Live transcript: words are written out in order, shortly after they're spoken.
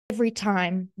every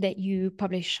time that you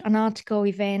publish an article,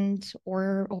 event,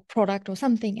 or product or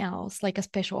something else, like a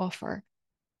special offer,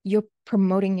 you're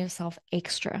promoting yourself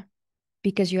extra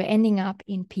because you're ending up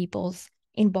in people's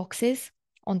inboxes,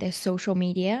 on their social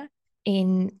media,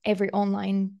 in every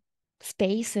online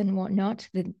space and whatnot,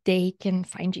 that they can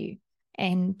find you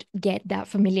and get that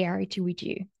familiarity with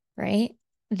you, right?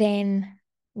 Then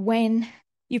when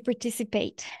you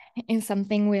participate in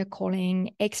something we're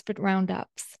calling expert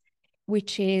roundups,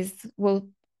 which is, well,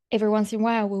 every once in a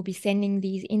while we'll be sending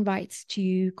these invites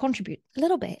to contribute a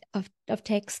little bit of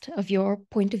text of your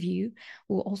point of view.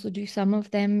 We'll also do some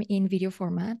of them in video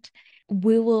format.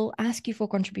 We will ask you for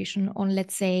contribution on,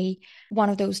 let's say, one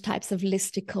of those types of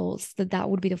listicles, that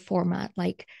would be the format,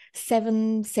 like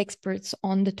 7 Sexperts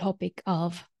on the topic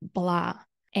of blah.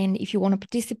 And if you want to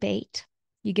participate,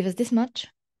 you give us this much,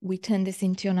 we turn this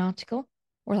into an article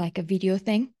or like a video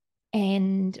thing,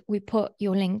 and we put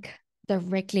your link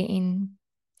directly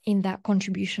in that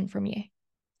contribution from you.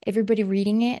 Everybody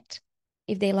reading it,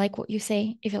 if they like what you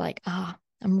say, if you're like,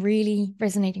 I'm really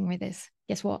resonating with this,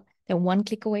 guess what? They're one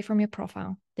click away from your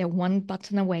profile. They're one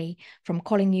button away from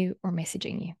calling you or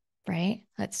messaging you, right?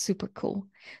 That's super cool.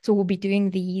 So we'll be doing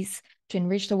these to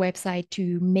enrich the website,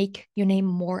 to make your name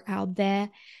more out there,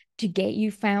 to get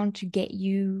you found, to get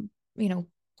you,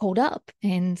 pulled up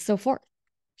and so forth.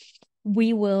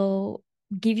 We will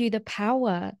give you the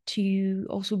power to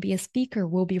also be a speaker.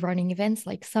 We'll be running events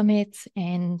like summits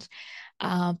and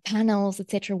panels,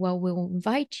 etc. Well, we'll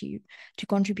invite you to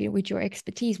contribute with your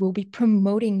expertise. We'll be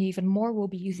promoting you even more. We'll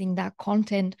be using that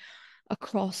content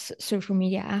across social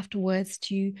media afterwards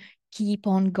to keep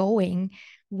on going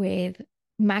with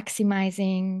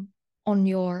maximizing on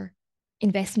your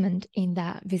investment in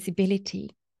that visibility.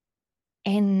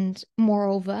 And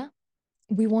moreover,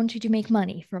 we want you to make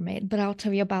money from it, but I'll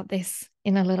tell you about this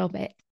in a little bit.